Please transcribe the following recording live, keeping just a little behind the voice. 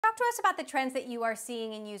talk to us about the trends that you are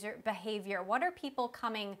seeing in user behavior. What are people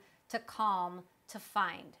coming to Calm to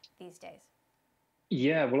find these days?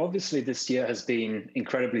 Yeah, well, obviously this year has been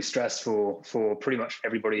incredibly stressful for pretty much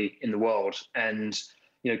everybody in the world. And,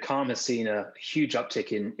 Calm has seen a huge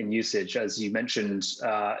uptick in usage. As you mentioned,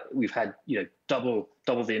 we've had, double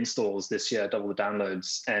the installs this year, double the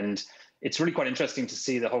downloads. And it's really quite interesting to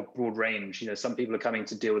see the whole broad range. Some people are coming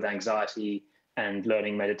to deal with anxiety and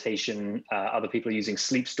learning meditation. Other people are using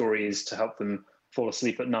sleep stories to help them fall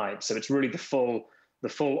asleep at night. So it's really the full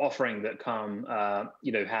offering that Calm,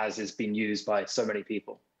 has been used by so many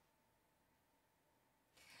people.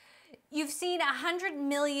 You've seen 100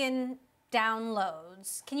 million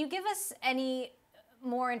downloads. Can you give us any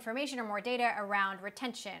more information or more data around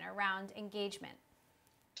retention, around engagement?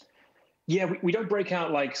 Yeah, we don't break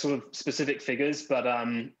out like sort of specific figures, but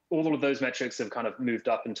all of those metrics have kind of moved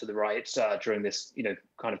up and to the right during this,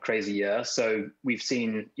 kind of crazy year. So we've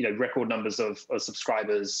seen, record numbers of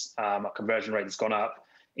subscribers. Our conversion rate has gone up.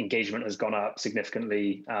 Engagement has gone up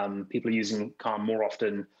significantly. People are using Calm more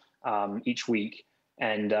often each week.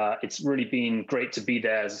 And it's really been great to be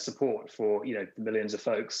there as a support for, the millions of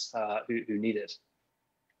folks who need it.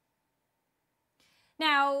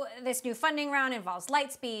 Now, this new funding round involves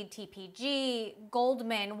Lightspeed, TPG,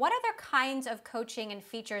 Goldman. What other kinds of coaching and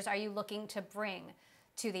features are you looking to bring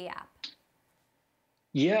to the app?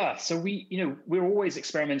 Yeah, so we're always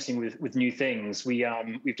experimenting with new things.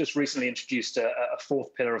 We've just recently introduced a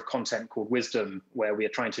fourth pillar of content called Wisdom, where we are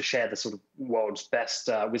trying to share the sort of world's best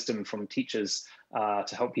wisdom from teachers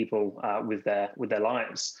to help people with their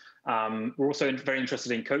lives. We're also very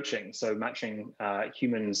interested in coaching, so matching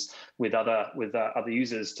humans with other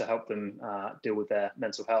users to help them deal with their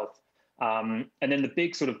mental health. And then the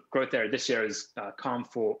big sort of growth area this year is Calm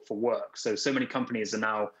for work. So many companies are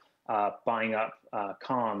now buying up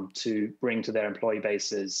Calm to bring to their employee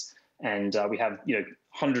bases, and we have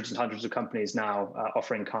hundreds and hundreds of companies now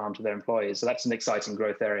offering Calm to their employees. So that's an exciting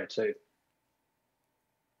growth area too.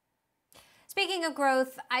 Speaking of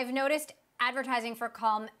growth, I've noticed advertising for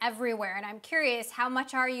Calm everywhere, and I'm curious, how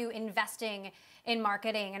much are you investing in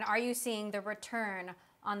marketing, and are you seeing the return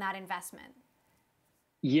on that investment?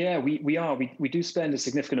 Yeah, we are. We do spend a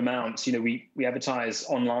significant amount. We advertise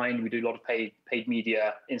online. We do a lot of paid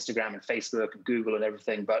media, Instagram and Facebook and Google and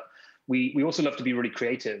everything. But we also love to be really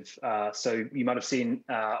creative. So you might have seen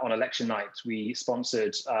on election night, we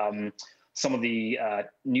sponsored some of the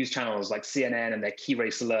news channels like CNN and their key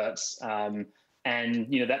race alerts. And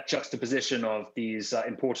that juxtaposition of these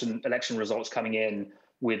important election results coming in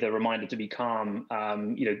with a reminder to be calm,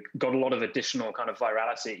 got a lot of additional kind of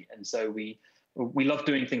virality. And so we love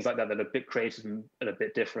doing things like that that are a bit creative and a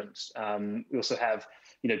bit different. We also have,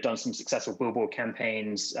 done some successful billboard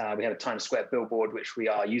campaigns. We have a Times Square billboard, which we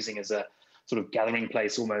are using as a sort of gathering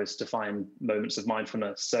place almost to find moments of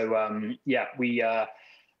mindfulness. So yeah, we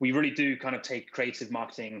really do kind of take creative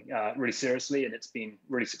marketing really seriously, and it's been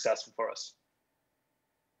really successful for us.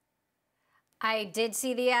 I did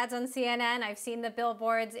see the ads on CNN. I've seen the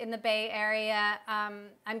billboards in the Bay Area.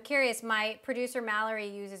 I'm curious, my producer Mallory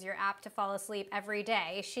uses your app to fall asleep every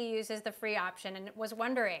day. She uses the free option and was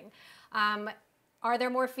wondering, are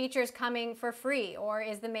there more features coming for free, or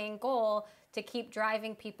is the main goal to keep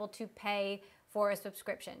driving people to pay for a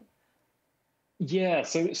subscription? Yeah,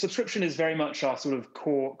 so subscription is very much our sort of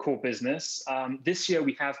core business. This year,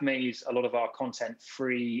 we have made a lot of our content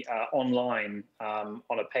free online on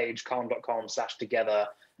a page, calm.com/together,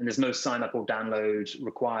 and there's no sign up or download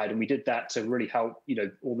required. And we did that to really help,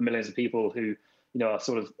 all the millions of people who, are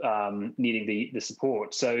sort of needing the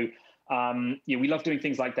support. So yeah, we love doing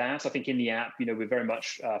things like that. I think in the app, we're very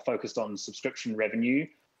much focused on subscription revenue,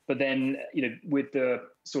 but then, with the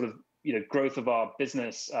sort of growth of our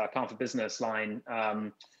business, Calm for Business line,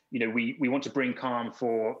 we want to bring Calm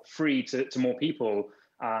for free to more people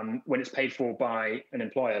when it's paid for by an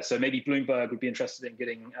employer. So maybe Bloomberg would be interested in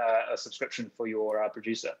getting a subscription for your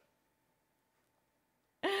producer.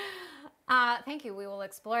 Thank you. We will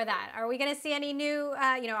explore that. Are we going to see any new,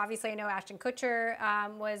 obviously I know Ashton Kutcher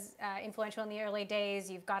was influential in the early days.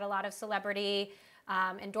 You've got a lot of celebrity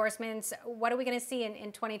endorsements. What are we going to see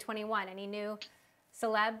in 2021? Any new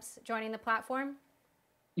celebs joining the platform?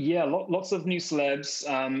 Yeah, lots of new celebs.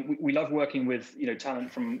 We love working with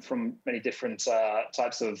talent from many different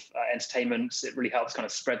types of entertainment. It really helps kind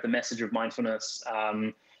of spread the message of mindfulness.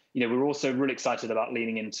 We're also really excited about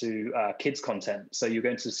leaning into kids content. So you're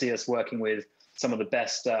going to see us working with some of the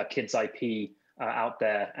best kids IP out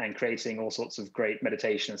there and creating all sorts of great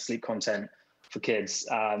meditation and sleep content for kids.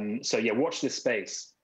 So yeah, watch this space.